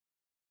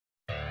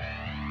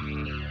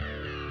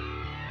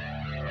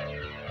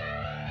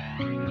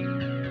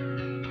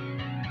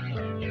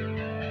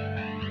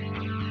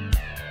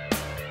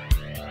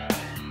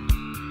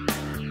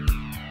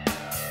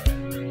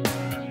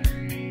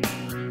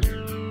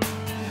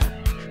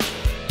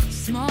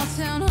Small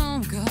town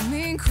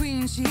homecoming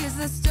queen, she's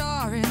the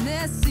star in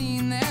this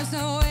scene. There's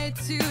no way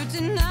to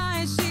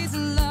deny she's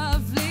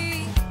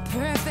lovely.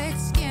 Perfect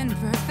skin,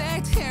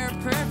 perfect hair,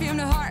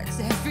 perfumed hearts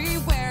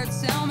everywhere.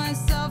 Tell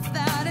myself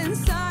that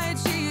inside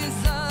she is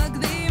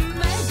ugly.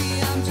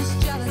 Maybe I'm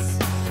just jealous,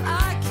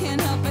 I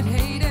can't help but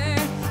hate her.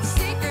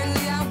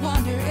 Secretly I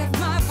wonder if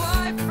my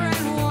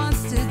boyfriend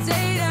wants to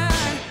date her.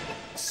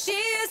 She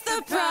is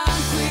the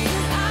prom queen,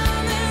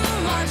 I'm in the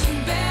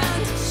marching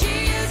band.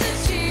 She is a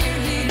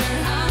cheerleader,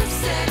 I'm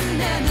sitting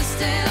in the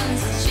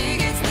stands. She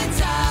gets the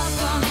top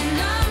on and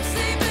I'm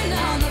sleeping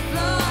on the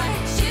floor.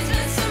 She's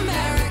Miss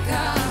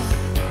America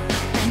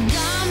and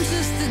I'm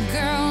just the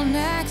girl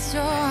next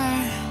door.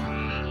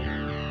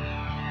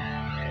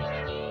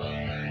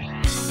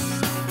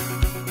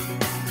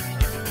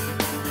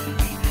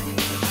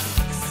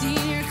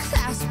 Senior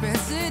class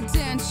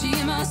president, she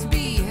must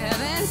be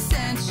heaven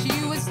sent.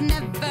 She was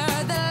never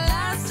the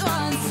last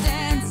one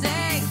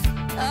standing.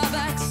 A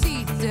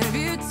backseat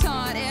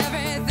debutante,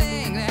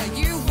 everything that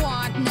you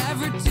want,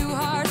 never too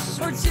harsh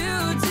or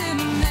too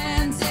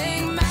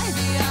demanding.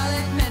 Maybe I'll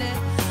admit it,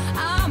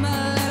 I'm a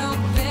little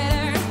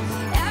bitter.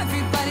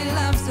 Everybody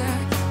loves her,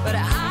 but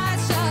I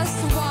just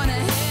wanna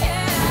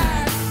hit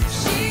her.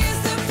 She is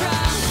the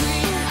prom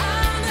queen,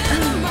 I'm in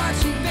the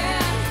marching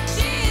band.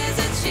 She is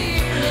a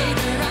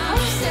cheerleader,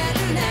 I'm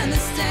sitting in the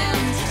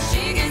stands.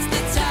 She gets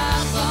the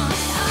top on,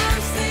 I'm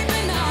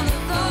sleeping on the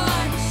floor.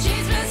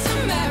 She's Miss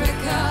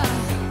America,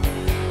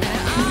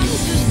 and I'm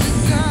just the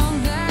girl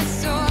next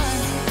door.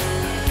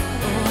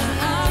 Oh,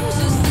 I'm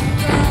just the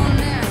girl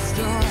next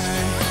door.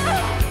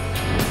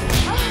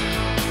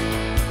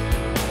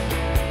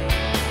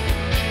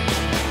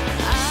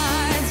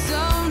 I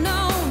don't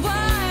know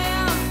why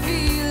I'm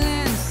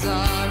feeling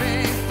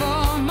sorry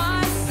for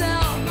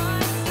myself.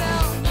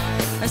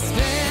 I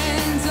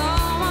spend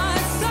all my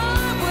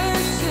time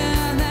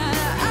wishing that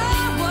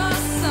I was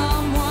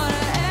someone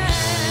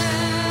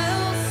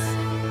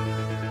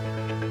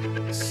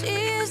else. She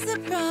is the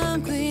prom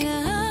queen,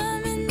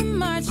 I'm in the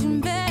marching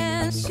band.